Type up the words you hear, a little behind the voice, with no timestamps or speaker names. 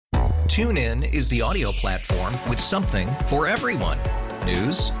TuneIn is the audio platform with something for everyone.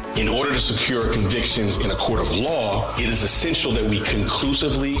 News. In order to secure convictions in a court of law, it is essential that we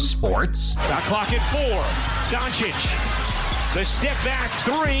conclusively. Sports. Shot clock at 4. Doncic. The step back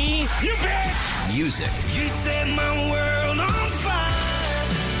 3. You bet. Music. You set my world on fire.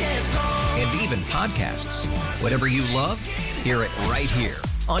 Yes, and even podcasts. Whatever you love, hear it right here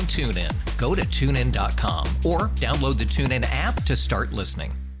on TuneIn. Go to TuneIn.com or download the TuneIn app to start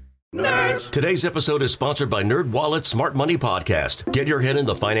listening. Nerds. Today's episode is sponsored by NerdWallet's Smart Money Podcast. Get your head in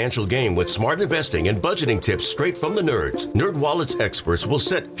the financial game with smart investing and budgeting tips straight from the nerds. NerdWallet's experts will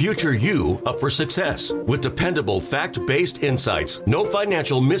set future you up for success. With dependable, fact-based insights, no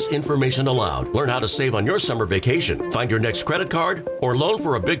financial misinformation allowed. Learn how to save on your summer vacation, find your next credit card, or loan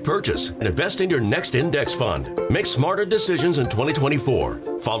for a big purchase, and invest in your next index fund. Make smarter decisions in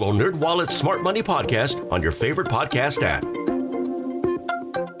 2024. Follow NerdWallet's Smart Money Podcast on your favorite podcast app.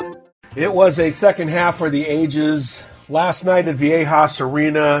 It was a second half for the ages. Last night at Viejas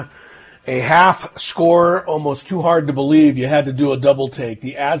Arena, a half score, almost too hard to believe. You had to do a double take.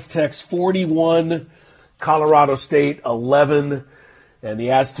 The Aztecs 41, Colorado State 11, and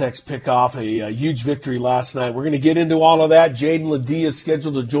the Aztecs pick off a huge victory last night. We're going to get into all of that. Jaden Ledee is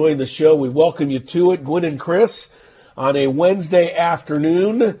scheduled to join the show. We welcome you to it. Gwynn and Chris on a Wednesday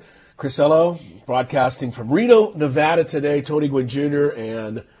afternoon. Crisello broadcasting from Reno, Nevada today. Tony Gwynn Jr.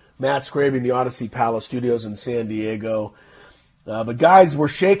 and Matt Scraby, the Odyssey Palace Studios in San Diego. But guys, we're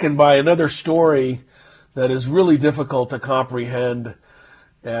shaken by another story that is really difficult to comprehend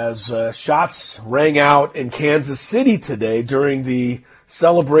as shots rang out in Kansas City today during the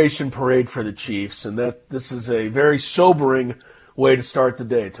celebration parade for the Chiefs. And that this is a very sobering way to start the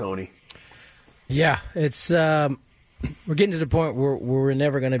day, Tony. Yeah, it's we're getting to the point where we're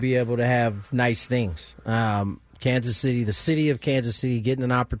never going to be able to have nice things. Kansas City, the city of Kansas City, getting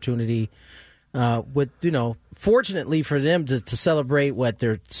an opportunity fortunately for them to celebrate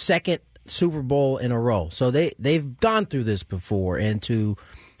their second Super Bowl in a row. So they've gone through this before, and to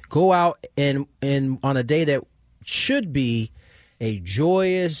go out and on a day that should be a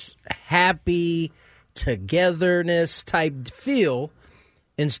joyous, happy, togetherness type feel,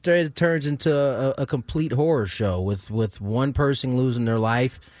 instead it turns into a complete horror show with one person losing their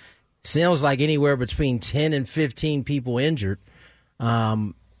life. Sounds like anywhere between 10 and 15 people injured.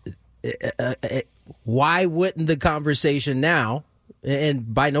 Why wouldn't the conversation now,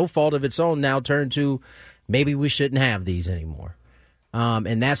 and by no fault of its own, now turn to maybe we shouldn't have these anymore?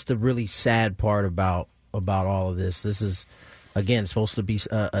 And that's the really sad part about all of this. This is, again, supposed to be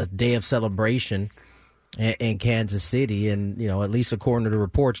a day of celebration in Kansas City, and at least according to the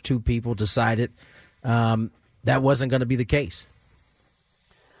reports, 2 people decided that wasn't going to be the case.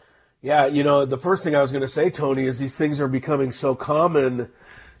 Yeah, the first thing I was going to say, Tony, is these things are becoming so common,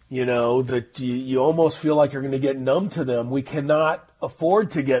 that you almost feel like you're going to get numb to them. We cannot afford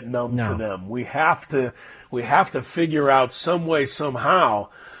to get numb to them. We have to figure out some way, somehow,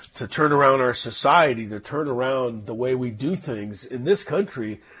 to turn around our society, to turn around the way we do things in this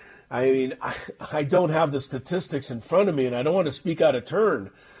country. I mean, I don't have the statistics in front of me, and I don't want to speak out of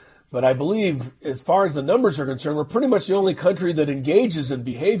turn. But I believe, as far as the numbers are concerned, we're pretty much the only country that engages in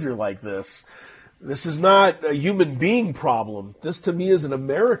behavior like this. This is not a human being problem. This, to me, is an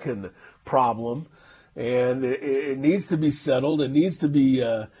American problem, and it needs to be settled. It needs to be,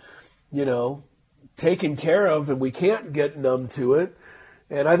 taken care of, and we can't get numb to it.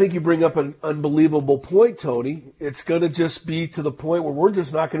 And I think you bring up an unbelievable point, Tony. It's going to just be to the point where we're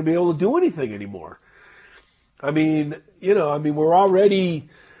just not going to be able to do anything anymore. We're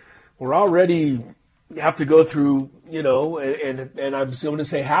already have to go through, and I'm going to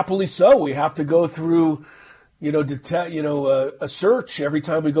say happily so. We have to go through, a search every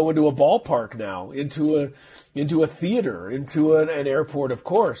time we go into a ballpark now, into a theater, into an airport, of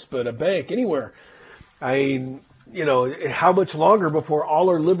course, but a bank, anywhere. How much longer before all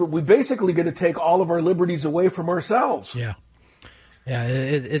our we're basically going to take all of our liberties away from ourselves. Yeah. Yeah,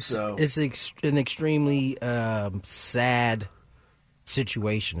 it's an extremely sad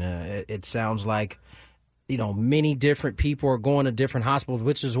situation. It sounds like, many different people are going to different hospitals,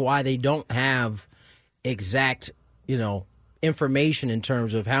 which is why they don't have exact, information in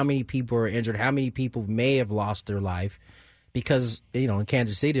terms of how many people are injured, how many people may have lost their life. Because, in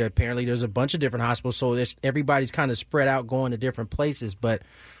Kansas City, apparently there's a bunch of different hospitals, so everybody's kind of spread out going to different places. But,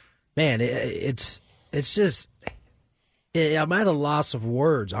 man, it's just I'm at a loss of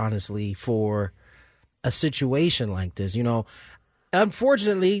words, honestly, for a situation like this.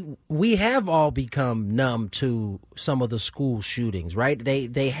 Unfortunately, we have all become numb to some of the school shootings, right?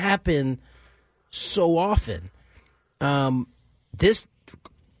 They happen so often. This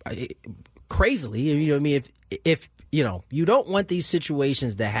crazily, you know what I mean, if you know, you don't want these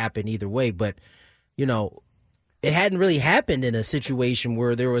situations to happen either way, but you know, it hadn't really happened in a situation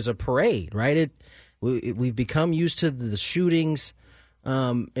where there was a parade, right? We've become used to the shootings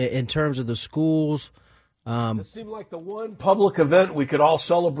in terms of the schools. It seemed like the one public event we could all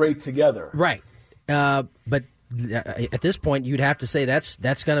celebrate together, right? But at this point, you'd have to say that's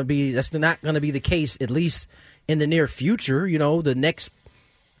not going to be the case, at least in the near future. You know, the next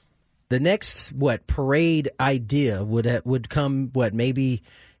parade idea would come maybe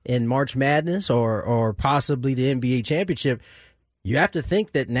in March Madness or possibly the NBA championship. You have to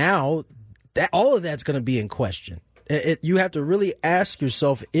think that now that all of that's going to be in question. You have to really ask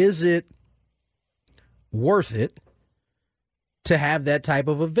yourself, is it worth it to have that type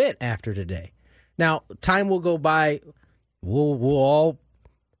of event after today? Now, time will go by. We'll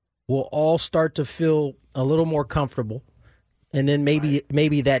all start to feel a little more comfortable, and then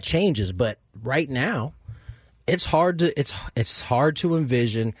maybe that changes. But right now, it's hard to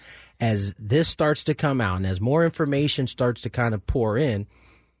envision as this starts to come out and as more information starts to kind of pour in,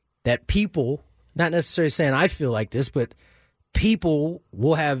 that people, not necessarily saying I feel like this, but people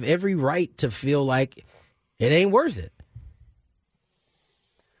will have every right to feel like it ain't worth it.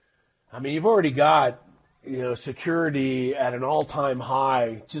 I mean, you've already got, security at an all-time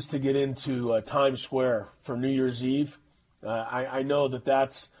high just to get into Times Square for New Year's Eve. I know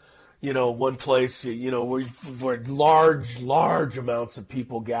that's, one place, where large amounts of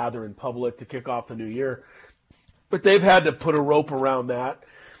people gather in public to kick off the new year. But they've had to put a rope around that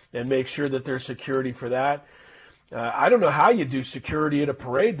and make sure that there's security for that. I don't know how you do security at a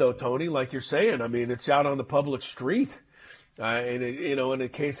parade, though, Tony, like you're saying. I mean, it's out on the public street. And, in a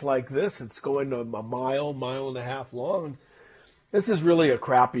case like this, it's going to a mile and a half long. This is really a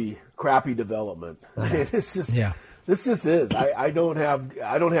crappy development. I mean, it's just, This just is. I don't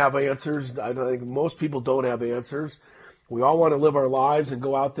have answers. I don't think most people don't have answers. We all want to live our lives and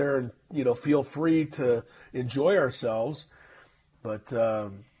go out there and, feel free to enjoy ourselves. But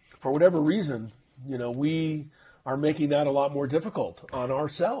for whatever reason, we are making that a lot more difficult on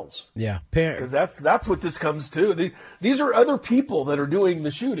ourselves. Yeah. Because that's what this comes to. These are other people that are doing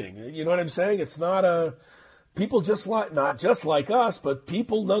the shooting. You know what I'm saying? It's not people not just like us, but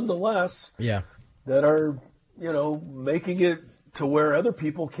people nonetheless. Yeah. That are, making it to where other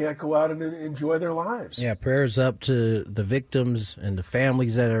people can't go out and enjoy their lives. Yeah, prayers up to the victims and the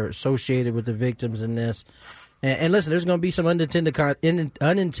families that are associated with the victims in this. And listen, there's going to be some unintended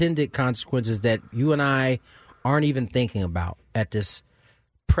consequences that you and I aren't even thinking about at this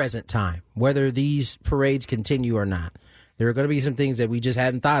present time, whether these parades continue or not. There are going to be some things that we just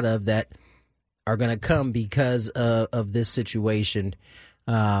hadn't thought of that are going to come because of this situation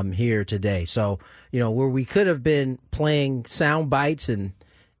here today. So, where we could have been playing sound bites and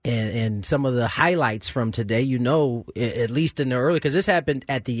some of the highlights from today, at least in the early, because this happened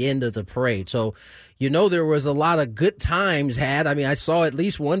at the end of the parade. So, there was a lot of good times had. I mean, I saw at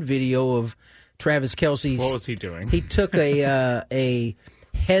least one video of Travis Kelce's. What was he doing? He took a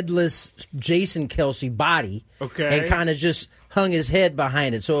headless Jason Kelce body and kind of just hung his head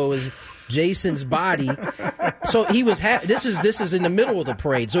behind it. So it was Jason's body. So he was this is in the middle of the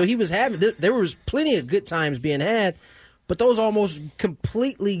parade. So he was there was plenty of good times being had, but those almost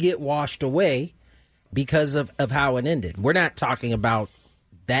completely get washed away because of how it ended. We're not talking about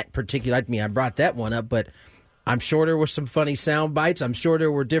that particular. I mean, I brought that one up, but I'm sure there were some funny sound bites. I'm sure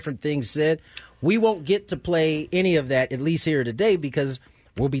there were different things said. We won't get to play any of that, at least here today, because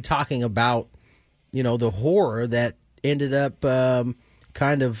we'll be talking about, the horror that ended up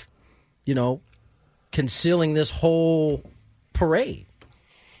kind of, concealing this whole parade.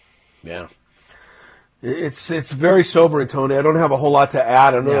 Yeah. It's very sobering, Tony. I don't have a whole lot to add.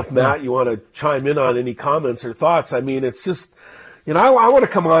 I don't know if, Matt, you want to chime in on any comments or thoughts. I mean, it's just, I want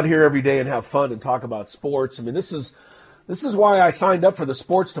to come on here every day and have fun and talk about sports. I mean, this is why I signed up for the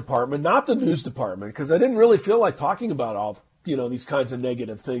sports department, not the news department, because I didn't really feel like talking about all, these kinds of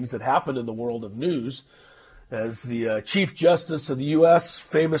negative things that happen in the world of news. As the Chief Justice of the U.S.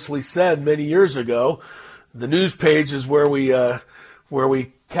 famously said many years ago, the news page is where we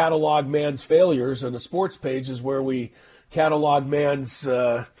catalog man's failures, and the sports page is where we catalog man's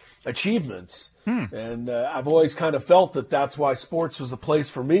achievements. And I've always kind of felt that that's why sports was a place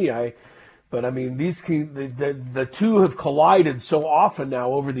for me. But I mean, the two have collided so often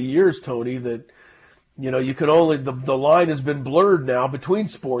now over the years, Tony, that you can only the line has been blurred now between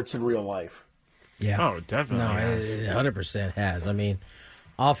sports and real life. Yeah. Oh, definitely. No, it 100% has. I mean,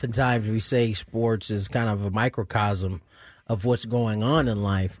 oftentimes we say sports is kind of a microcosm of what's going on in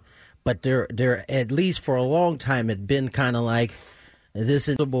life, but there at least for a long time, had been kind of like this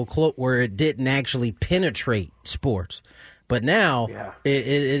is where it didn't actually penetrate sports. But now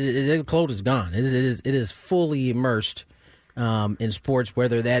the cloak is gone. It is fully immersed in sports,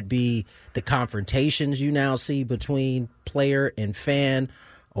 whether that be the confrontations you now see between player and fan,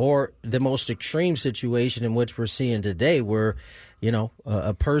 or the most extreme situation in which we're seeing today, where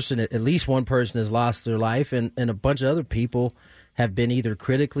a person, at least one person, has lost their life, and a bunch of other people have been either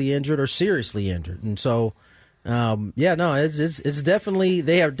critically injured or seriously injured. And so, it's definitely,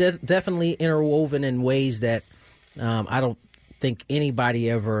 they are definitely interwoven in ways that I don't think anybody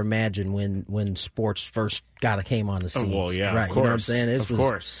ever imagined when sports first came on the scene. Oh, well, yeah, right, of course. You know what I'm saying? Of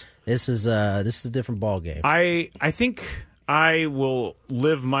course. This is a different ball game. I think I will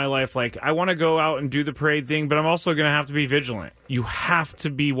live my life like I want to go out and do the parade thing, but I'm also going to have to be vigilant. You have to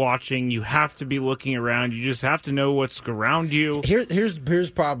be watching. You have to be looking around. You just have to know what's around you. Here's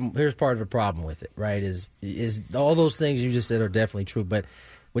part of the problem with it, right? Is all those things you just said are definitely true, but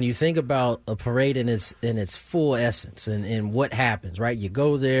when you think about a parade in its full essence and what happens, right? You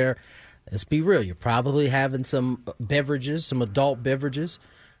go there. Let's be real. You're probably having some beverages, some adult beverages.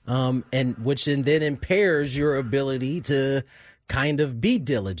 And which then impairs your ability to kind of be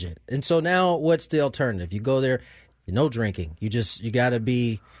diligent. And so now what's the alternative? You go there, no drinking. You got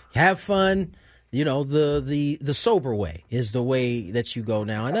to have fun. The sober way is the way that you go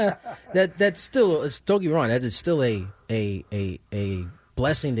now. And that's still, don't get me wrong, that is still a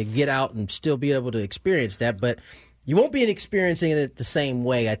blessing to get out and still be able to experience that. But you won't be experiencing it the same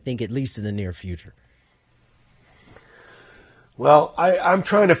way, I think, at least in the near future. Well, I'm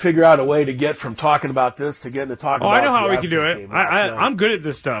trying to figure out a way to get from talking about this to getting to talking about I know how we Aztec can do it. I'm good at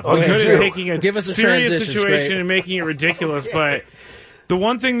this stuff. Okay, I'm good sure. at taking Give us a serious transition, situation and making it ridiculous. But the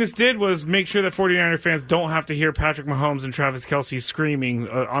one thing this did was make sure that 49er fans don't have to hear Patrick Mahomes and Travis Kelce screaming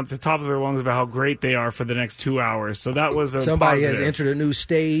on the top of their lungs about how great they are for the next 2 hours. So that was somebody positive. has entered a new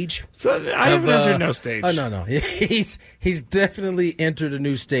stage. So I haven't entered no stage. Oh no, he's definitely entered a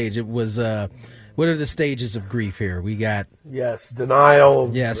new stage. It was. What are the stages of grief here? We got denial,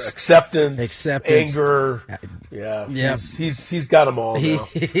 acceptance, anger. Yeah. He's got them all now.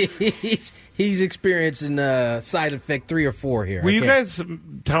 He's experiencing side effect 3 or 4 here. Will you guys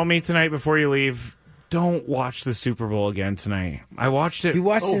tell me tonight before you leave? Don't watch the Super Bowl again tonight. I watched it. You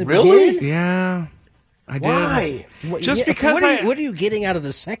watched it? Really? Again? Yeah, I did. Why? Just because. What are you getting out of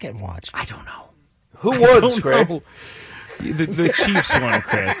the second watch? I don't know. Who won, Scrape? The Chiefs won,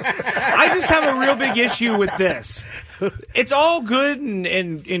 Chris. I just have a real big issue with this. It's all good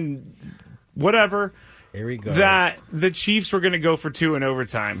and whatever. Here we go. That the Chiefs were going to go for 2 in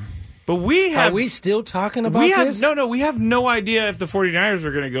overtime. But are we still talking about this? No, we have no idea if the 49ers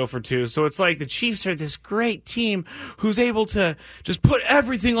are going to go for 2. So it's like the Chiefs are this great team who's able to just put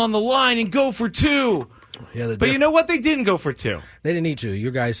everything on the line and go for 2. Yeah, but you know what? They didn't go for 2. They didn't need to.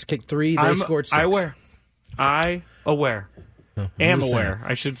 You guys kicked 3. They scored 6. I aware. Am aware.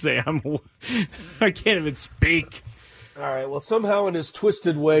 I should say. I can't even speak. All right. Well, somehow in his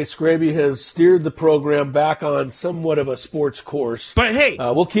twisted way, Scraby has steered the program back on somewhat of a sports course. But hey,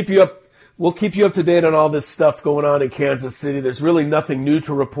 we'll keep you up. We'll keep you up to date on all this stuff going on in Kansas City. There's really nothing new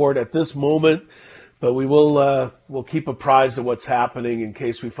to report at this moment, but we will we'll keep apprised of what's happening in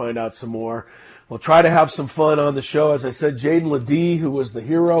case we find out some more. We'll try to have some fun on the show. As I said, Jaden Ledee, who was the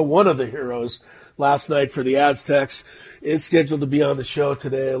hero, one of the heroes last night for the Aztecs, is scheduled to be on the show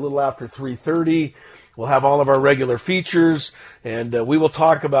today a little after 3:30. We'll have all of our regular features, and we will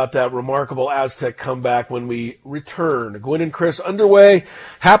talk about that remarkable Aztec comeback when we return. Gwynn and Chris underway.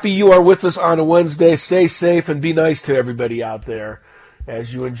 Happy you are with us on a Wednesday. Stay safe and be nice to everybody out there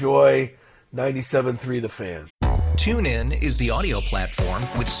as you enjoy 97.3 The Fan. TuneIn is the audio platform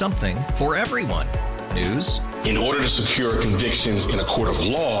with something for everyone. News. In order to secure convictions in a court of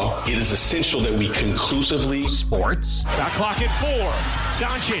law, it is essential that we conclusively. Sports. Shot clock at 4.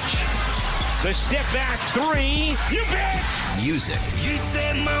 Doncic. The step back 3. You bet. Music. You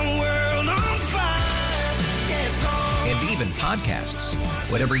set my world on fire. Yes, and even podcasts.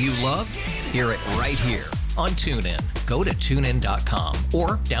 Whatever you love, hear it right here on TuneIn. Go to TuneIn.com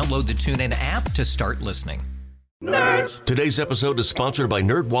or download the TuneIn app to start listening. Nerds. Today's episode is sponsored by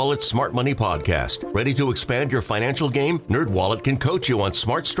NerdWallet's Smart Money Podcast. Ready to expand your financial game? NerdWallet can coach you on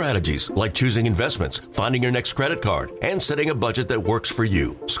smart strategies like choosing investments, finding your next credit card, and setting a budget that works for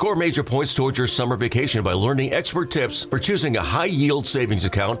you. Score major points towards your summer vacation by learning expert tips for choosing a high-yield savings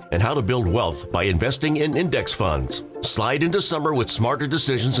account and how to build wealth by investing in index funds. Slide into summer with smarter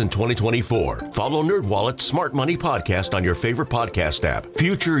decisions in 2024. Follow NerdWallet's Smart Money Podcast on your favorite podcast app.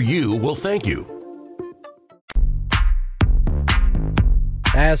 Future you will thank you.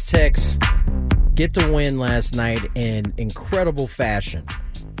 get the win last night in incredible fashion.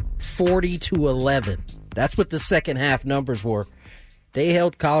 40-11. That's what the second half numbers were. They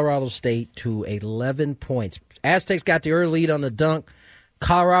held Colorado State to 11 points. Aztecs got the early lead on the dunk.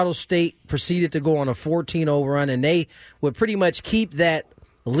 Colorado State proceeded to go on a 14-0 run, and they would pretty much keep that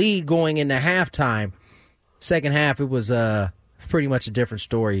lead going into halftime. Second half, it was pretty much a different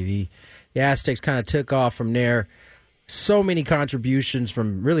story. The Aztecs kind of took off from there. So many contributions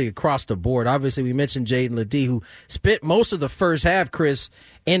from really across the board. Obviously, we mentioned Jaden Ledee, who spent most of the first half, Chris,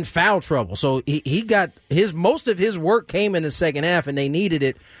 in foul trouble. So he got most of his work came in the second half, and they needed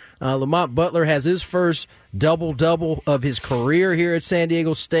it. Lamont Butler has his first double-double of his career here at San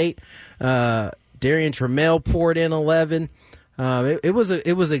Diego State. Darian Trammell poured in 11. It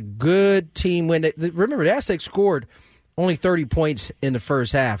was a good team win. Remember, the Aztecs scored only 30 points in the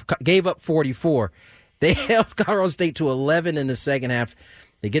first half, gave up 44. They held Colorado State to 11 in the second half.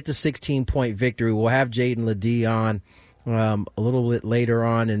 They get the 16-point victory. We'll have Jaden Ledee on a little bit later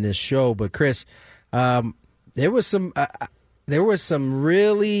on in this show. But Chris, there was some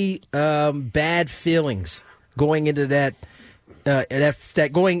really bad feelings going into that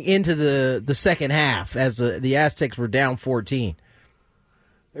going into the second half as the Aztecs were down 14.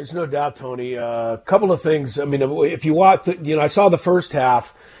 There's no doubt, Tony. A couple of things. I mean, if you watch, I saw the first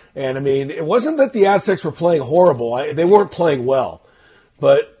half, and I mean, it wasn't that the Aztecs were playing horrible. They weren't playing well,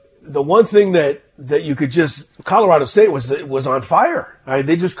 but the one thing that you could Colorado State was on fire.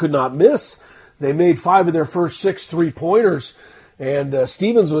 They just could not miss. They made 5 of their first 6 3-pointers, and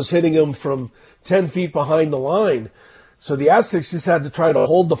Stevens was hitting them from 10 feet behind the line. So the Aztecs just had to try to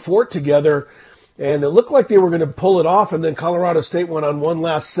hold the fort together, and it looked like they were going to pull it off, and then Colorado State went on one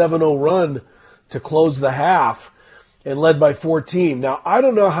last 7-0 run to close the half and led by 14. Now, I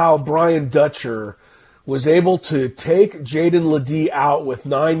don't know how Brian Dutcher was able to take Jaden Ledee out with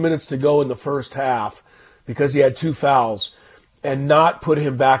 9 minutes to go in the first half because he had 2 fouls and not put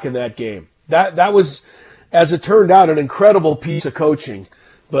him back in that game. That was, as it turned out, an incredible piece of coaching.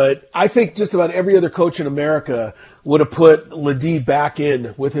 But I think just about every other coach in America would have put Ledee back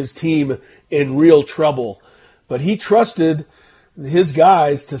in with his team in real trouble. But he trusted his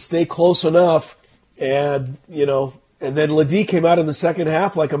guys to stay close enough, and then Ledee came out in the second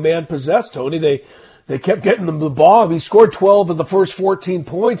half like a man possessed, Tony. They kept getting him the ball. He scored 12 of the first 14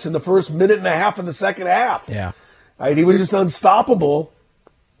 points in the first minute and a half of the second half. Yeah. He was just unstoppable,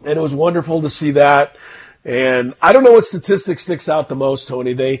 and it was wonderful to see that. And I don't know what statistic sticks out the most,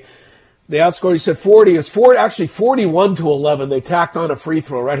 Tony. They outscored, you said 40. It was actually 41-11. They tacked on a free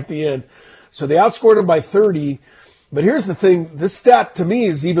throw right at the end. So they outscored them by 30. But here's the thing. This stat, to me,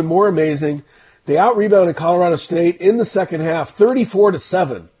 is even more amazing. They out-rebounded Colorado State in the second half,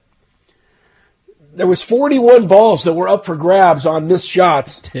 34-7. There was 41 balls that were up for grabs on missed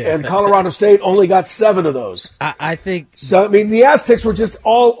shots, and Colorado State only got 7 of those. I think so. I mean, the Aztecs were just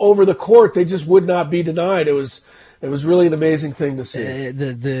all over the court. They just would not be denied. It was really an amazing thing to see.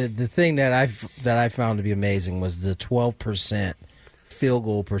 The thing that I found to be amazing was the 12% field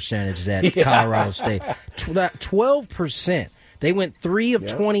goal percentage that Colorado State 12%. They went 3 of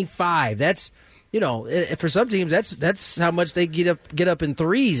 25. That's for some teams, that's how much they get up in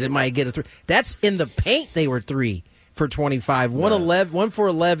threes. It might get a 3. That's in the paint. They were 3 for 25, 1 for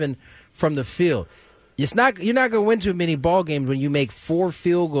 11 from the field. You're not going to win too many ball games when you make 4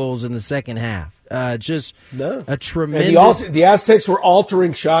 field goals in the second half. A tremendous. And the Aztecs were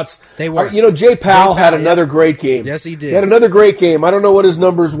altering shots. They were. Jay Powell had another great game. Yes, he did. He had another great game. I don't know what his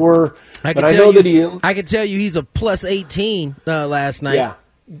numbers were, I can tell you he's a plus 18 last night. Yeah.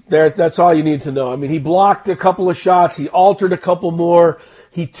 That's all you need to know. I mean, he blocked a couple of shots. He altered a couple more.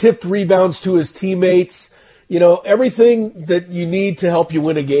 He tipped rebounds to his teammates. Everything that you need to help you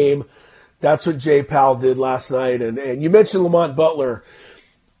win a game, that's what Jay Powell did last night. And you mentioned Lamont Butler.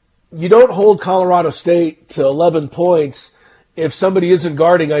 You don't hold Colorado State to 11 points if somebody isn't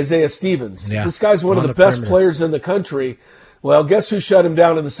guarding Isaiah Stevens. Yeah. This guy's one of the best players in the country. Well, guess who shut him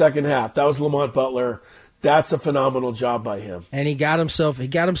down in the second half? That was Lamont Butler. That's a phenomenal job by him. And he got himself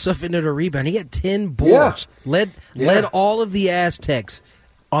into the rebound. He had 10 boards. Yeah. Led all of the Aztecs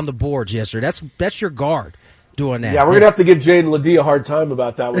on the boards yesterday. That's your guard doing that. Yeah, we're going to have to give Jaden Ledee a hard time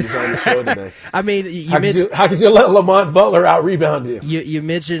about that when he's on the show today. I mean, how could you let Lamont Butler out-rebound you? You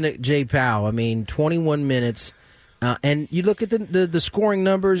mentioned Jay Powell. I mean, 21 minutes. And you look at the scoring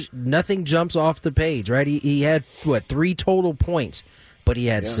numbers, nothing jumps off the page, right? He had, 3 total points, but he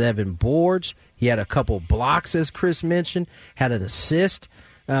had 7 boards. He had a couple blocks, as Chris mentioned, had an assist.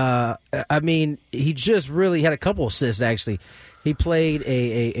 I mean, he just really had a couple assists, actually. He played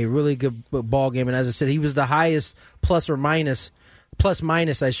a really good ball game, and as I said, he was the highest plus or minus plus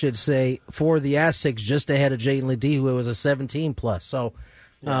minus, I should say, for the Aztecs, just ahead of Jaden Ledee, who was a 17 plus. So,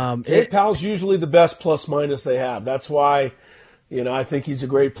 Jake Powell's usually the best plus minus they have. That's why, I think he's a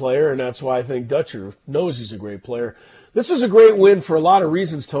great player, and that's why I think Dutcher knows he's a great player. This was a great win for a lot of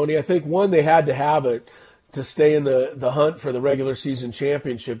reasons, Tony. I think, one, they had to have it to stay in the hunt for the regular season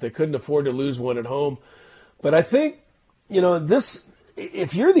championship. They couldn't afford to lose one at home. But I think, this,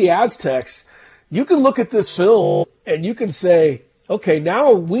 if you're the Aztecs, you can look at this film and you can say, okay,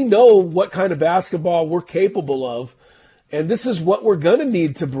 now we know what kind of basketball we're capable of, and this is what we're going to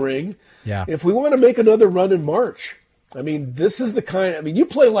need to bring if we want to make another run in March. I mean, this is the kind. You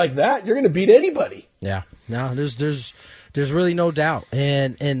play like that, you're going to beat anybody. Yeah, no, there's really no doubt,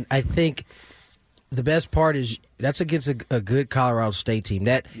 and I think the best part is that's against a good Colorado State team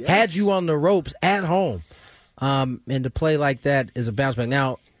that had you on the ropes at home, and to play like that is a bounce back.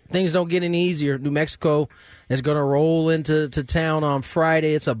 Now, things don't get any easier. New Mexico is going to roll into town on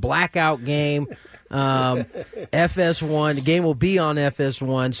Friday. It's a blackout game. FS1. The game will be on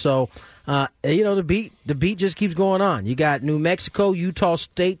FS1. So, the beat just keeps going on. You got New Mexico, Utah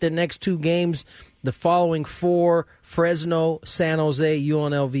State, the next 2 games. The following 4, Fresno, San Jose,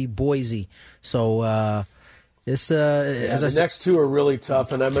 UNLV, Boise. So, the next 2 are really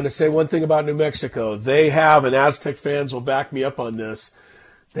tough. And I'm going to say one thing about New Mexico. They have, and Aztec fans will back me up on this,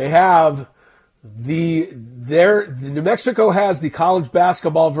 they have New Mexico has the college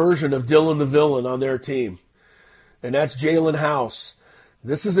basketball version of Dylan the Villain on their team, and that's Jalen House.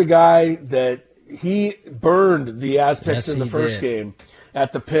 This is a guy that he burned the Aztecs in the first game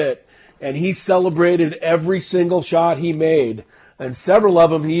at the pit, and he celebrated every single shot he made, and several of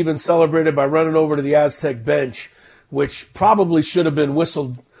them he even celebrated by running over to the Aztec bench, which probably should have been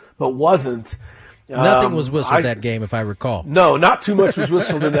whistled but wasn't. Nothing was whistled that game, if I recall. No, not too much was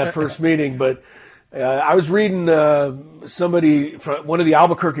whistled in that first meeting. But I was reading somebody, one of the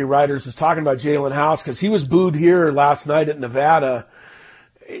Albuquerque writers, was talking about Jalen House because he was booed here last night at Nevada,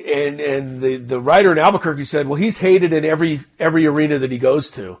 and the writer in Albuquerque said, well, he's hated in every arena that he goes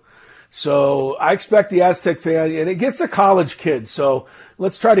to. So I expect the Aztec fan, and it gets a college kid, so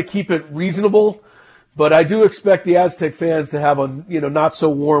let's try to keep it reasonable. But I do expect the Aztec fans to have a not so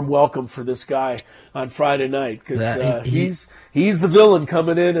warm welcome for this guy on Friday night because he's the villain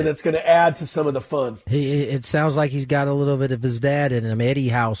coming in, and it's going to add to some of the fun. It sounds like he's got a little bit of his dad in him, Eddie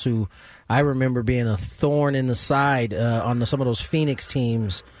House, who I remember being a thorn in the side on some of those Phoenix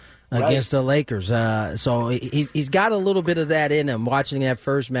teams against the Lakers. So he's got a little bit of that in him. Watching that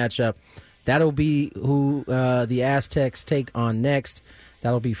first matchup, that'll be who the Aztecs take on next.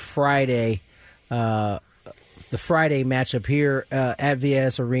 That'll be Friday. The Friday matchup here at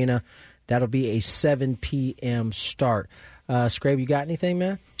VS Arena. That'll be a 7 p.m. start. Scrape, you got anything,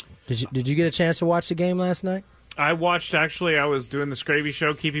 man? Did you get a chance to watch the game last night? I watched, actually. I was doing the Scravy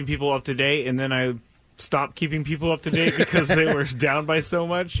show, keeping people up to date, and then I stopped keeping people up to date because they were down by so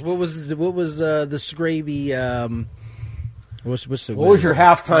much. What was the Scravy? What was your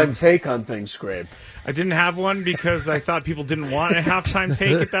halftime take on things, Scrape? I didn't have one because I thought people didn't want a halftime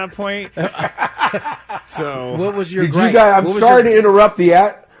take at that point. So, what was your? I'm sorry to interrupt the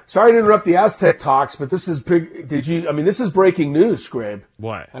Aztec talks, but this is big. This is breaking news, Scrape.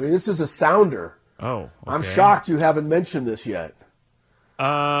 What? This is a sounder. Oh, okay. I'm shocked you haven't mentioned this yet.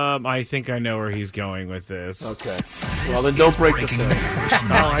 I think I know where he's going with this. Okay. Well, then don't break the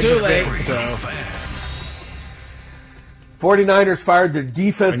sound. Too late. So. 49ers fired their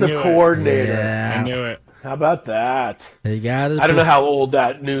defensive coordinator. Yeah. I knew it. How about that? They got it. I don't know how old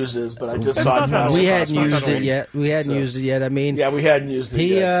that news is, but I just saw it. We hadn't used it yet. We hadn't used it yet. We hadn't used it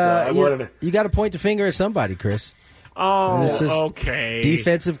yet. So you got to point the finger at somebody, Chris. Oh, okay.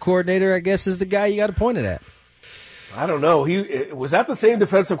 Defensive coordinator, I guess, is the guy you got to point it at. I don't know. Was that the same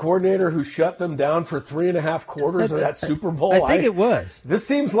defensive coordinator who shut them down for 3.5 quarters of that Super Bowl? I think it was. This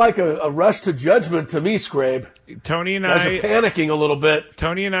seems like a rush to judgment to me, Scrape. Tony and I are panicking a little bit.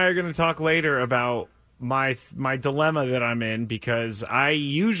 Tony and I are going to talk later about my dilemma that I'm in because I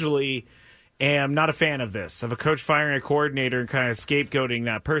usually am not a fan of this, of a coach firing a coordinator and kind of scapegoating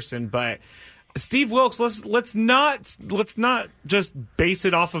that person, but Steve Wilks, let's not just base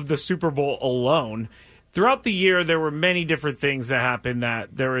it off of the Super Bowl alone. Throughout the year, there were many different things that happened. That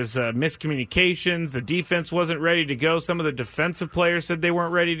there was miscommunications. The defense wasn't ready to go. Some of the defensive players said they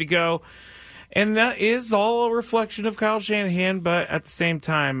weren't ready to go. And that is all a reflection of Kyle Shanahan, but at the same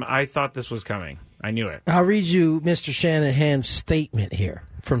time, I thought this was coming. I knew it. I'll read you Mr. Shanahan's statement here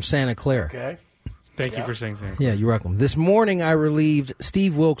from Santa Clara. Okay. Thank you for saying so. Yeah, you're welcome. This morning, I relieved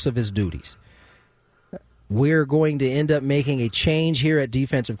Steve Wilks of his duties. We're going to end up making a change here at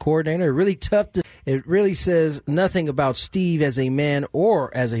defensive coordinator. Really tough. it really says nothing about Steve as a man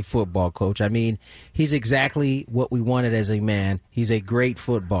or as a football coach. I mean, he's exactly what we wanted as a man. He's a great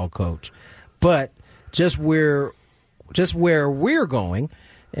football coach. But just where we're going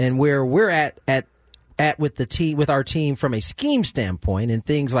and where we're at with the team, with our team from a scheme standpoint and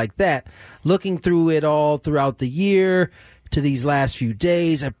things like that, looking through it all throughout the year to these last few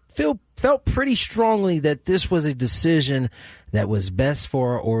days, I felt pretty strongly that this was a decision that was best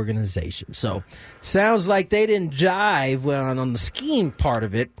for our organization. So, sounds like they didn't jive well on the scheme part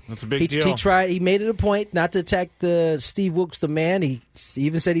of it. That's a big deal. He made it a point not to attack Steve Wilkes, the man. He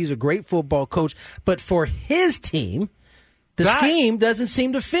even said he's a great football coach. But for his team, the scheme doesn't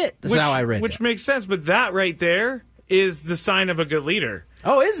seem to fit. That's how I read it. Which makes sense, but that right there is the sign of a good leader.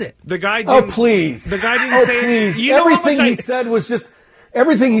 Oh, is it? The guy didn't, please. The guy didn't say please. You know everything he said was just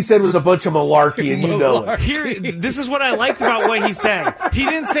everything he said was a bunch of malarkey, and you know it. Here, this is what I liked about what he said. He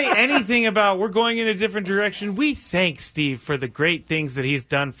didn't say anything about we're going in a different direction. We thank Steve for the great things that he's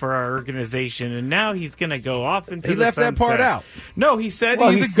done for our organization, and now he's going to go off into the sunset. He left that part out. No, he said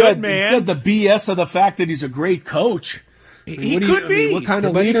he's a good man. He said the BS of the fact that he's a great coach. He could be. What kind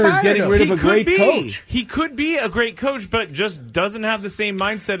of leader is getting rid of a great coach? He could be a great coach, but just doesn't have the same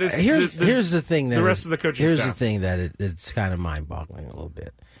mindset as here's the thing that the rest of the coaching staff. Here's the thing that it's kind of mind-boggling a little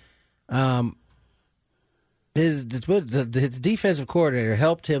bit. His defensive coordinator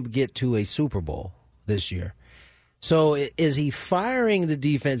helped him get to a Super Bowl this year. So is he firing the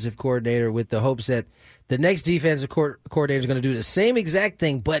defensive coordinator with the hopes that the next defensive coordinator is going to do the same exact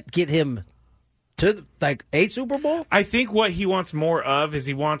thing but get him to like a Super Bowl? I think what he wants more of is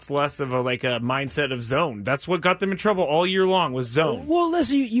he wants less of a mindset of zone. That's what got them in trouble all year long was zone. Well,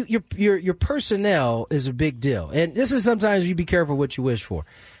 listen, your personnel is a big deal, and this is sometimes you be careful what you wish for.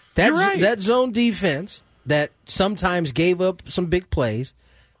 That zone defense that sometimes gave up some big plays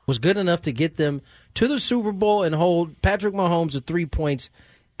was good enough to get them to the Super Bowl and hold Patrick Mahomes at 3.5 points.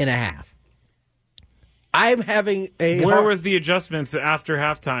 I'm having Where was the adjustments after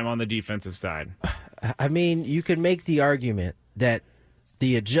halftime on the defensive side? I mean, you can make the argument that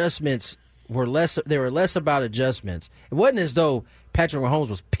the adjustments were less. They were less about adjustments. It wasn't as though Patrick Mahomes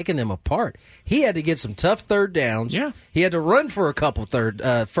was picking them apart. He had to get some tough third downs. Yeah. He had to run for a couple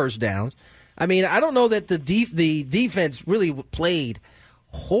first downs. I mean, I don't know that the defense really played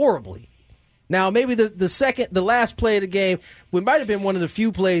horribly. Now, maybe the last play of the game, we might have been one of the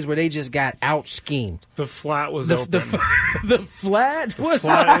few plays where they just got out-schemed. The flat was open. The flat was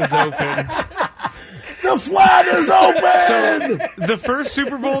open. The flat is open! So, the first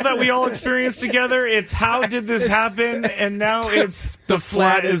Super Bowl that we all experienced together, it's how did this happen? And now it's the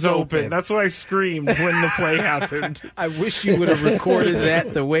flat is open. That's what I screamed when the play happened. I wish you would have recorded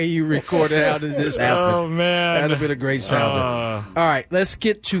that the way you recorded how did this happen. Oh, man. That would have been a great sound. All right, let's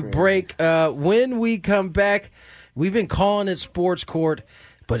get to break. When we come back, we've been calling it Sports Court,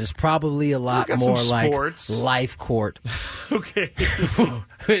 but it's probably a lot more like Life Court. Okay.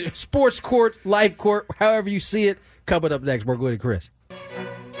 Sports Court, Life Court, however you see it. Coming up next, we're Gwynn and Chris. All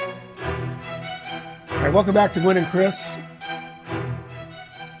right, welcome back to Gwynn and Chris.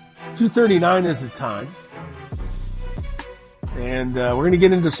 2:39 is the time. And we're going to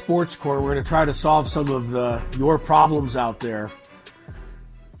get into Sports Court. We're going to try to solve some of your problems out there.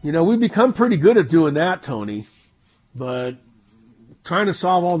 You know, we've become pretty good at doing that, Tony. But trying to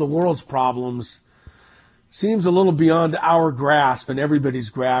solve all the world's problems seems a little beyond our grasp and everybody's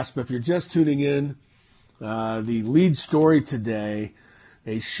grasp. If you're just tuning in, the lead story today,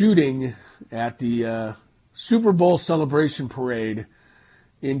 a shooting at the Super Bowl celebration parade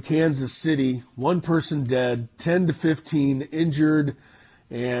in Kansas City. 1 person dead, 10 to 15 injured,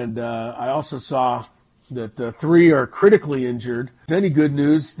 and I also saw that 3 are critically injured. Any good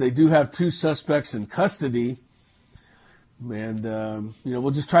news, they do have 2 suspects in custody. And, we'll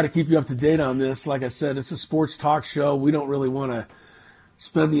just try to keep you up to date on this. Like I said, it's a sports talk show. We don't really want to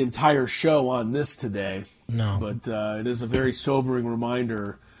spend the entire show on this today. No. But it is a very sobering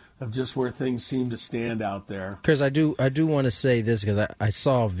reminder of just where things seem to stand out there. Chris, I do want to say this because I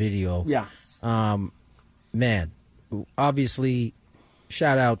saw a video. Yeah. Man, obviously,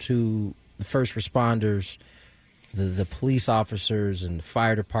 shout out to the first responders, the police officers and the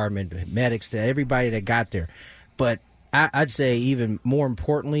fire department, medics, to everybody that got there. But I'd say even more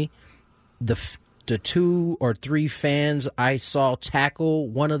importantly, the 2 or 3 fans I saw tackle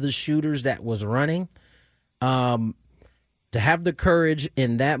one of the shooters that was running. To have the courage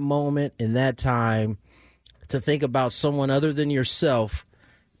in that moment, in that time, to think about someone other than yourself,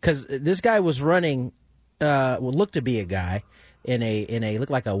 because this guy was running, looked to be a guy in a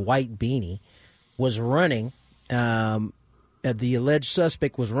looked like a white beanie, was running, the alleged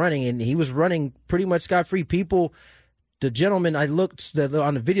suspect was running, and he was running pretty much scot-free. The gentleman I looked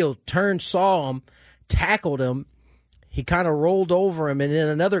on the video turned, saw him, tackled him. He kind of rolled over him, and then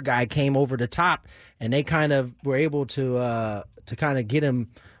another guy came over the top, and they kind of were able to kind of get him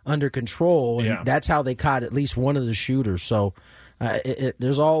under control, and that's how they caught at least one of the shooters. So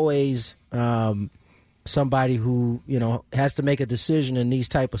there's always somebody who has to make a decision in these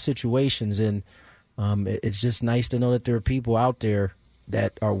type of situations, and it's just nice to know that there are people out there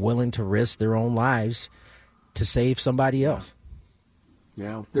that are willing to risk their own lives to save somebody else.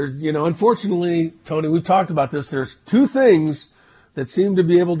 Yeah, there's unfortunately, Tony, we've talked about this. There's two things that seem to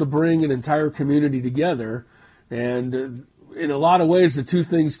be able to bring an entire community together, and in a lot of ways, the two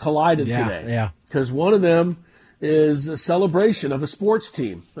things collided today. Yeah. Because one of them is a celebration of a sports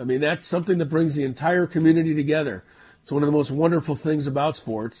team. I mean, that's something that brings the entire community together. It's one of the most wonderful things about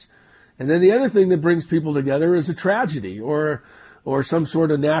sports. And then the other thing that brings people together is a tragedy or some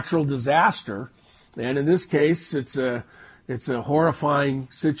sort of natural disaster. And in this case, it's a horrifying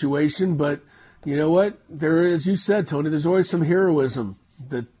situation. But you know what? There is, as you said, Tony, there's always some heroism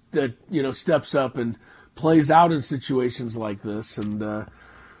that steps up and plays out in situations like this. And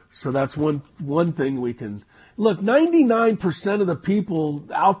so that's one thing we can look. 99% of the people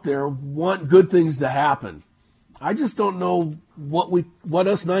out there want good things to happen. I just don't know what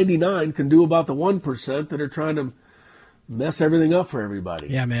us 99 can do about the 1% that are trying to mess everything up for everybody.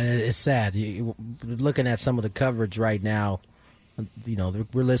 Yeah, man, it's sad. Looking at some of the coverage right now,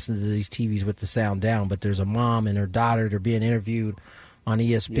 we're listening to these TVs with the sound down, but there's a mom and her daughter. They're being interviewed on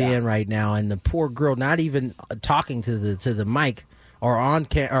ESPN right now, and the poor girl, not even talking to the mic or on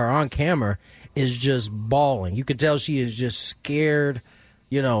camera, is just bawling. You could tell she is just scared,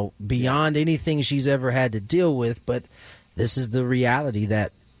 beyond anything she's ever had to deal with. But this is the reality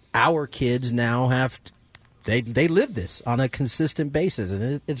that our kids now have. They live this on a consistent basis,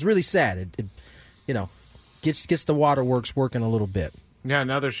 and it's really sad. It gets the waterworks working a little bit. Yeah,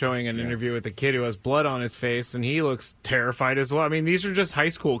 now they're showing an interview with a kid who has blood on his face, and he looks terrified as well. I mean, these are just high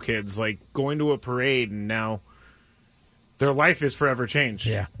school kids, like, going to a parade, and now their life is forever changed.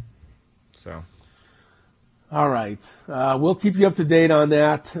 Yeah. So. All right. We'll keep you up to date on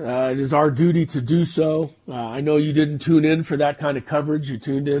that. It is our duty to do so. I know you didn't tune in for that kind of coverage. You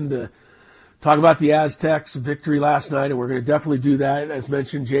tuned in to talk about the Aztecs' victory last night, and we're going to definitely do that. As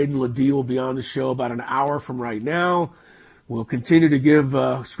mentioned, Jaden Ledee will be on the show about an hour from right now. We'll continue to give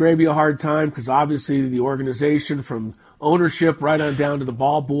Scraby a hard time because obviously the organization, from ownership right on down to the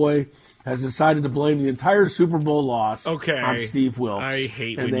ball boy, has decided to blame the entire Super Bowl loss on Steve Wilkes. I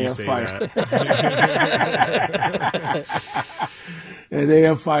hate when you say that. And they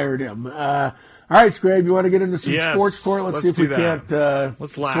have fired him. All right, Scrabe, you want to get into some sports court? Let's see if we can't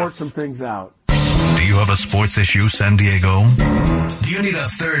sort some things out. Do you have a sports issue, San Diego? Do you need a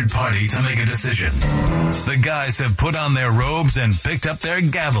third party to make a decision? The guys have put on their robes and picked up their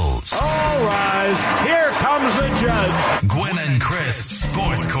gavels. All rise. Here comes the judge. Gwynn and Chris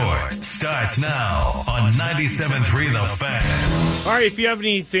Sports Court starts now on 97.3 The Fan. All right, if you have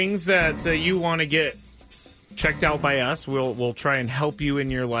any things that you want to get checked out by us, we'll try and help you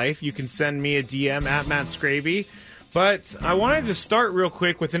in your life. You can send me a DM at Matt Scraby. But I wanted to start real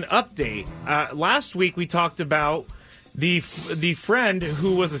quick with an update. Last week we talked about the friend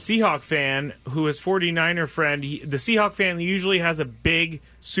who was a Seahawk fan, who is 49er friend. The Seahawk fan usually has a big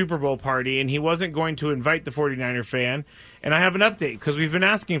Super Bowl party, and he wasn't going to invite the 49er fan. And I have an update, because we've been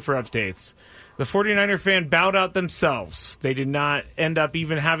asking for updates. The 49er fan bowed out themselves. They did not end up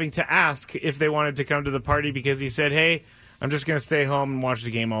even having to ask if they wanted to come to the party, because he said, hey, I'm just going to stay home and watch the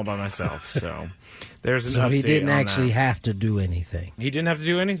game all by myself. So there's an update. So he didn't actually have to do anything. He didn't have to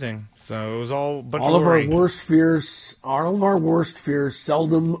do anything. So it was all a bunch all of our worst fears. All of our worst fears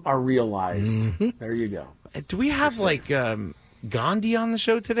seldom are realized. Mm-hmm. There you go. Do we have Gandhi on the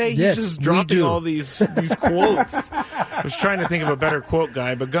show today? Yes, He's just dropping all these quotes. I was trying to think of a better quote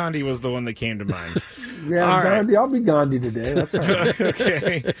guy, but Gandhi was the one that came to mind. Yeah, all Gandhi. Right. I'll be Gandhi today. That's all right.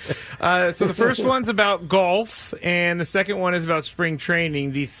 Okay. So the first one's about golf, and the second one is about spring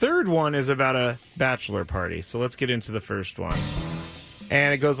training. The third one is about a bachelor party. So let's get into the first one.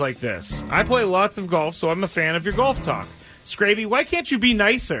 And it goes like this. I play lots of golf, so I'm a fan of your golf talk. Scraby, why can't you be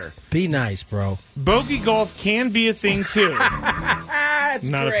nicer? Be nice, bro. Bogey golf can be a thing, too. That's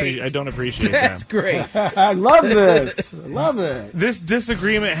great. I don't appreciate That's that. Great. I love this. I love it. This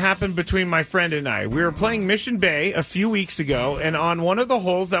disagreement happened between my friend and I. We were playing Mission Bay a few weeks ago, and on one of the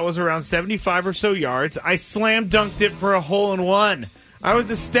holes that was around 75 or so yards, I slam dunked it for a hole-in-one. I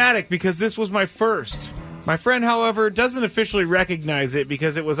was ecstatic because this was my first. My friend, however, doesn't officially recognize it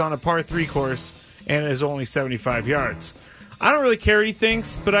because it was on a par 3 course and is only 75 yards. I don't really care what he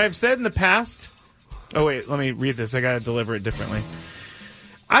thinks, but I've said in the past... Oh, wait, let me read this. I got to deliver it differently.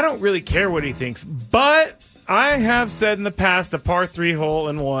 I don't really care what he thinks, but I have said in the past a par 3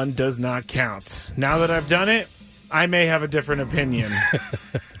 hole-in-one does not count. Now that I've done it, I may have a different opinion.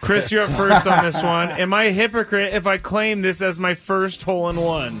 Chris, you're up first on this one. Am I a hypocrite if I claim this as my first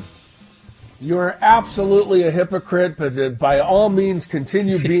hole-in-one? You're absolutely a hypocrite, but by all means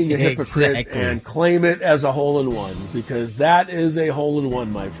continue being a hypocrite Exactly. and claim it as a hole-in-one, because that is a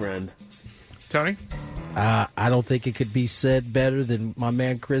hole-in-one, my friend. Tony? I don't think it could be said better than my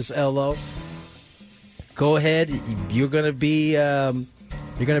man Chris Ello. Go ahead, you're gonna be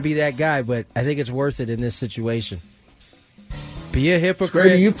that guy, but I think it's worth it in this situation. Be a hypocrite.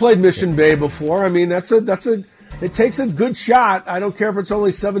 Grady, you've played Mission Bay before. I mean, it takes a good shot. I don't care if it's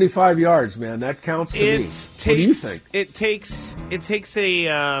only 75 yards, man. That counts to me. What do you think? It takes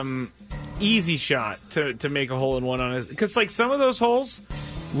a easy shot to make a hole-in-one on it. Because, like, some of those holes,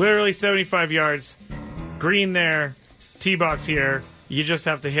 literally 75 yards, green there, tee box here. You just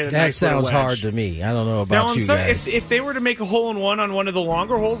have to hit a nice little wedge. That sounds hard to me. I don't know about you guys. If they were to make a hole-in-one on one of the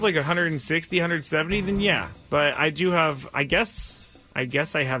longer holes, like 160, 170, then yeah. But I do have, I guess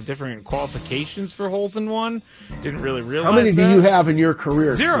I have different qualifications for holes-in-one. Didn't really realize How many that. do you have in your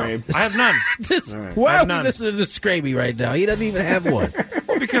career, 0. Scrape? I have none. Why are we listening to Scraby right now? He doesn't even have one.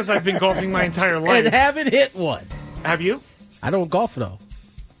 Well, because I've been golfing my entire life. And haven't hit one. Have you? I don't golf, though.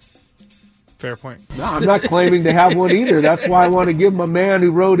 Fair point. No, I'm not claiming to have one either. That's why I want to give my man who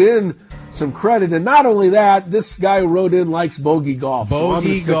wrote in some credit. And not only that, this guy who wrote in likes bogey golf. So I'm going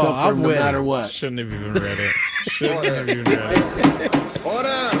to stick up for him no matter what. Shouldn't have even read it. Shouldn't have even read it.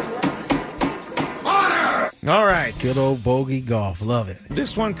 Order! All right. Good old bogey golf. Love it.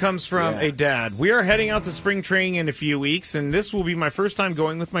 This one comes from a dad. We are heading out to spring training in a few weeks, and this will be my first time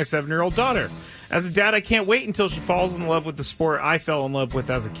going with my 7-year-old daughter. As a dad, I can't wait until she falls in love with the sport I fell in love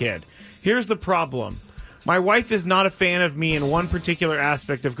with as a kid. Here's the problem. My wife is not a fan of me in one particular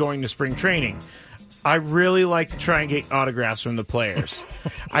aspect of going to spring training. I really like to try and get autographs from the players.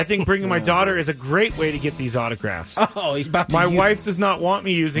 I think bringing my daughter is a great way to get these autographs. Oh, he's about to My wife does not want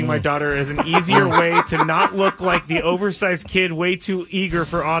me using my daughter as an easier way to not look like the oversized kid way too eager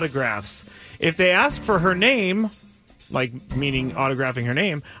for autographs. If they ask for her name, like meaning autographing her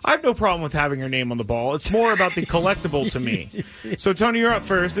name, I have no problem with having her name on the ball. It's more about the collectible to me. So, Tony, you're up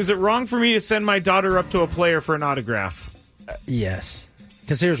first. Is it wrong for me to send my daughter up to a player for an autograph? Yes.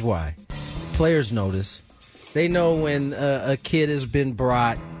 Because here's why. Players notice. They know when a kid has been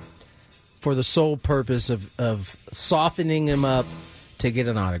brought for the sole purpose of softening him up to get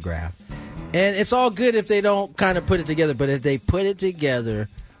an autograph. And it's all good if they don't kind of put it together, but if they put it together,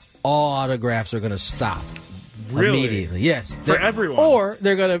 all autographs are going to stop. Really? Immediately, yes. For everyone. Or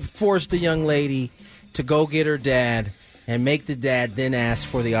they're going to force the young lady to go get her dad and make the dad then ask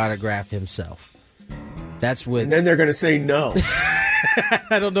for the autograph himself. That's what. And then they're going to say no.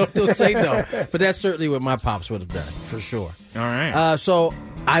 I don't know if they'll say no, but that's certainly what my pops would have done, for sure. All right. So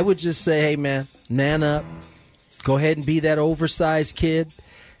I would just say, hey, man, man up. Go ahead and be that oversized kid.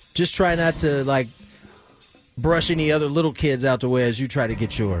 Just try not to, like, brush any other little kids out the way as you try to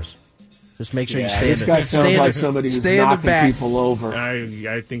get yours. Just make sure you stay in the back. This guy sounds like somebody who's knocking people over.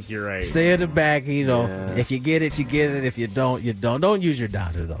 I think you're right. Stay in the back, you know. Yeah. If you get it, you get it. If you don't, you don't. Don't use your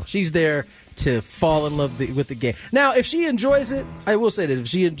daughter, though. She's there to fall in love with the game. Now, if she enjoys it, I will say that if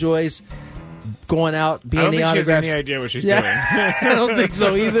she enjoys going out, being the autograph. I don't think she has any idea what she's doing. I don't think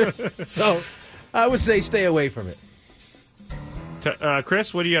so either. So I would say stay away from it.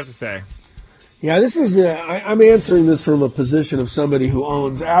 Chris, what do you have to say? Yeah, this is. I'm answering this from a position of somebody who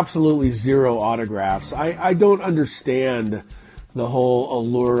owns absolutely zero autographs. I don't understand the whole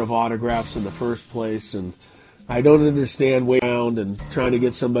allure of autographs in the first place, and I don't understand waiting around and trying to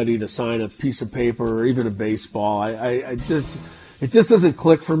get somebody to sign a piece of paper or even a baseball. It just doesn't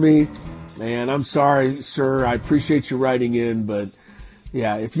click for me. And I'm sorry, sir. I appreciate you writing in, but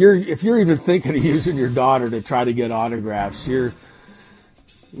yeah, if you're even thinking of using your daughter to try to get autographs, you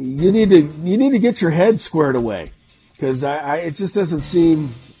need to get your head squared away, because it just doesn't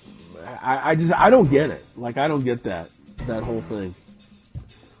seem. I don't get it. Like, I don't get that whole thing.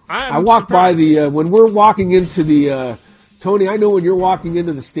 I walk by when we're walking into the Tony. I know when you're walking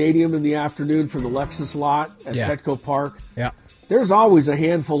into the stadium in the afternoon from the Lexus lot at Petco Park. Yeah, there's always a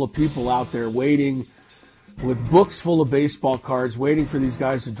handful of people out there waiting with books full of baseball cards, waiting for these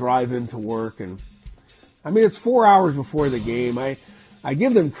guys to drive into work. And I mean, it's 4 hours before the game. I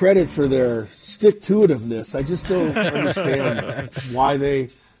give them credit for their stick-to-itiveness. I just don't understand why they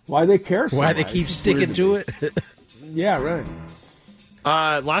care so much. Why they keep sticking to it. Yeah, right.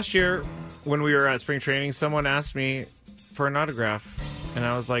 Last year, when we were at spring training, someone asked me for an autograph. And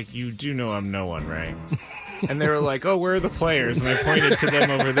I was like, you do know I'm no one, right? And they were like, oh, where are the players? And I pointed to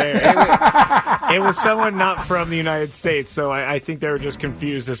them over there. It was someone not from the United States, so I think they were just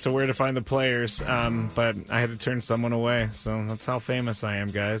confused as to where to find the players. But I had to turn someone away. So that's how famous I am,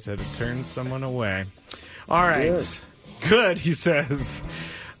 guys. I had to turn someone away. All right. Good, he says.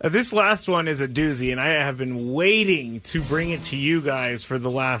 This last one is a doozy, and I have been waiting to bring it to you guys for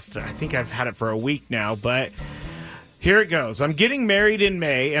the last, I think I've had it for a week now, but here it goes. I'm getting married in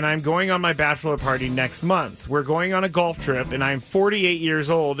May, and I'm going on my bachelor party next month. We're going on a golf trip, and I'm 48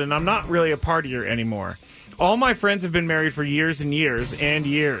 years old, and I'm not really a partier anymore. All my friends have been married for years and years and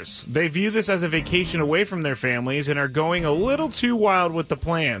years. They view this as a vacation away from their families and are going a little too wild with the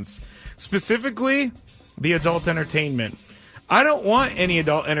plans. Specifically, the adult entertainment. I don't want any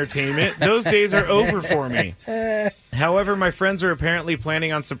adult entertainment. Those days are over for me. However, my friends are apparently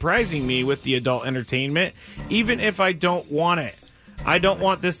planning on surprising me with the adult entertainment, even if I don't want it. I don't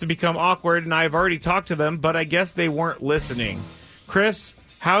want this to become awkward, and I've already talked to them, but I guess they weren't listening. Chris,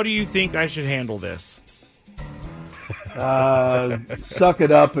 how do you think I should handle this? Suck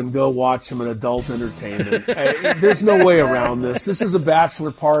it up and go watch some adult entertainment. There's no way around this. This is a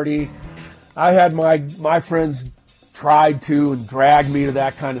bachelor party. I had my friends tried to and dragged me to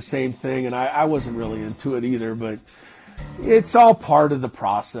that kind of same thing, and I wasn't really into it either, but it's all part of the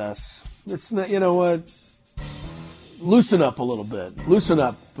process. It's not, you know what? Loosen up a little bit. Loosen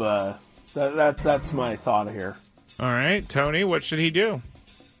up. That's my thought here. All right, Tony, what should he do?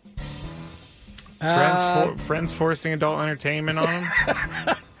 Friends forcing adult entertainment on him?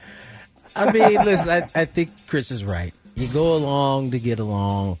 I mean, listen, I think Chris is right. You go along to get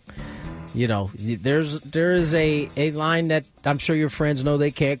along. You know, there is a line that I'm sure your friends know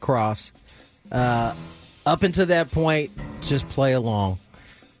they can't cross. Up until that point, just play along.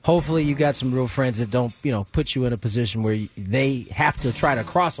 Hopefully you got some real friends that don't, put you in a position where they have to try to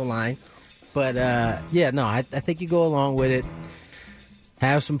cross a line. But, I think you go along with it.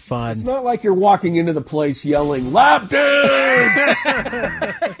 Have some fun. It's not like you're walking into the place yelling, lap dance!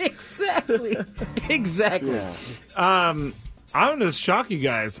 Exactly. Yeah. I'm going to shock you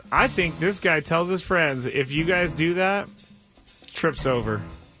guys. I think this guy tells his friends, if you guys do that, trip's over.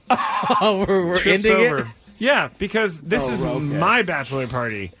 Oh, we're trip's ending over. it? Yeah, because this is my bachelor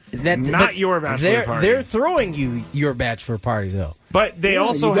party, not your bachelor party. They're throwing you your bachelor party, though. But they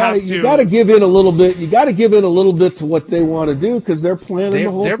also have to. You got to give in a little bit. You got to give in a little bit to what they want to do because they're planning the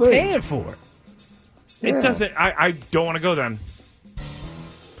whole thing. They're paying for it. It doesn't. I don't want to go then.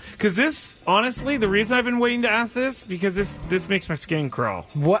 Because this, honestly, the reason I've been waiting to ask this, because this makes my skin crawl.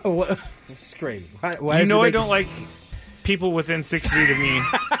 What? It's crazy. Why you know I don't like people within 6 feet of me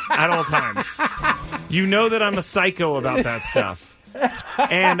at all times. You know that I'm a psycho about that stuff.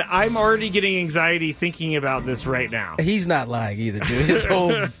 And I'm already getting anxiety thinking about this right now. He's not lying either, dude. His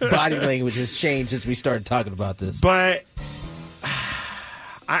whole body language has changed since we started talking about this. But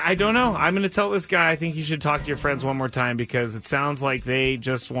I don't know. I'm going to tell this guy I think you should talk to your friends one more time because it sounds like they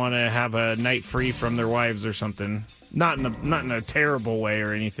just want to have a night free from their wives or something. Not in a terrible way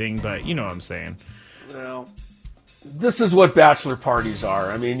or anything, but you know what I'm saying. Well, this is what bachelor parties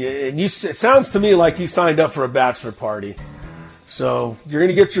are. I mean, it sounds to me like you signed up for a bachelor party. So you're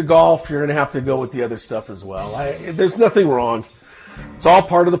going to get your golf. You're going to have to go with the other stuff as well. There's nothing wrong. It's all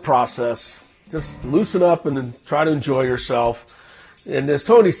part of the process. Just loosen up and then try to enjoy yourself. And as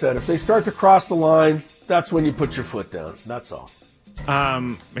Tony said, if they start to cross the line, that's when you put your foot down. That's all.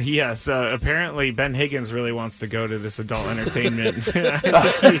 Yes, apparently Ben Higgins really wants to go to this adult entertainment. I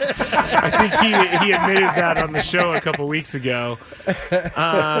think he admitted that on the show a couple weeks ago.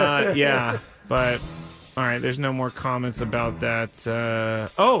 Yeah, but all right, there's no more comments about that.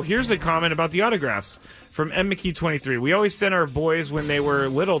 Here's a comment about the autographs from M. McKee 23. We always sent our boys when they were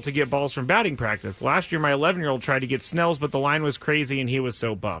little to get balls from batting practice. Last year, my 11-year-old tried to get Snell's, but the line was crazy, and he was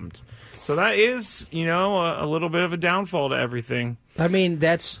so bummed. So that is, a little bit of a downfall to everything. I mean,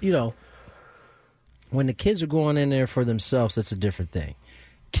 that's, when the kids are going in there for themselves, that's a different thing.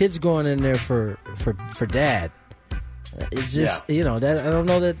 Kids going in there for dad. It's just, I don't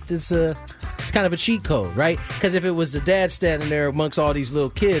know that it's kind of a cheat code, right? Because if it was the dad standing there amongst all these little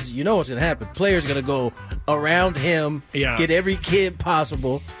kids, you know what's going to happen. Players going to go around him, get every kid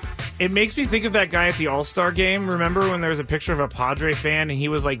possible. It makes me think of that guy at the All-Star game. Remember when there was a picture of a Padre fan and he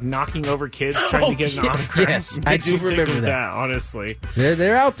was like knocking over kids trying to get an autograph? Yes, I do remember that. Honestly.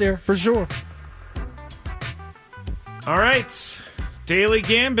 They're out there for sure. All right. Daily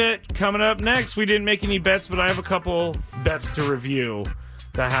Gambit coming up next. We didn't make any bets, but I have a couple bets to review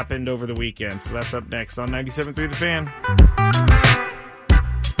that happened over the weekend. So that's up next on 97.3 The Fan.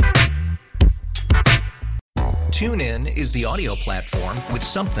 TuneIn is the audio platform with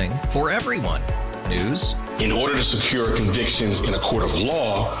something for everyone. News. In order to secure convictions in a court of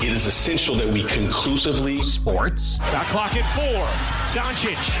law, it is essential that we conclusively. Sports. Shot clock at 4.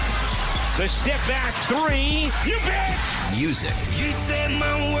 Doncic. The step back 3. You bet. Music. You set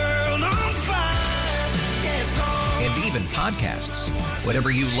my world on fire. Yes, and even podcasts.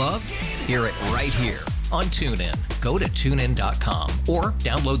 Whatever you love, hear it right here on TuneIn. Go to TuneIn.com or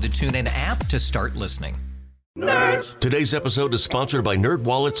download the TuneIn app to start listening. Nerds. Today's episode is sponsored by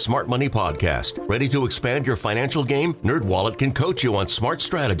NerdWallet's Smart Money Podcast. Ready to expand your financial game? NerdWallet can coach you on smart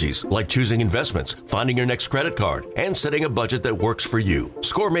strategies like choosing investments, finding your next credit card, and setting a budget that works for you.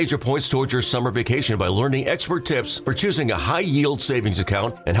 Score major points towards your summer vacation by learning expert tips for choosing a high-yield savings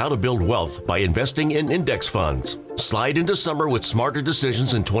account and how to build wealth by investing in index funds. Slide into summer with smarter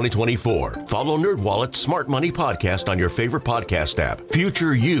decisions in 2024. Follow NerdWallet's Smart Money Podcast on your favorite podcast app.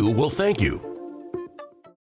 Future you will thank you.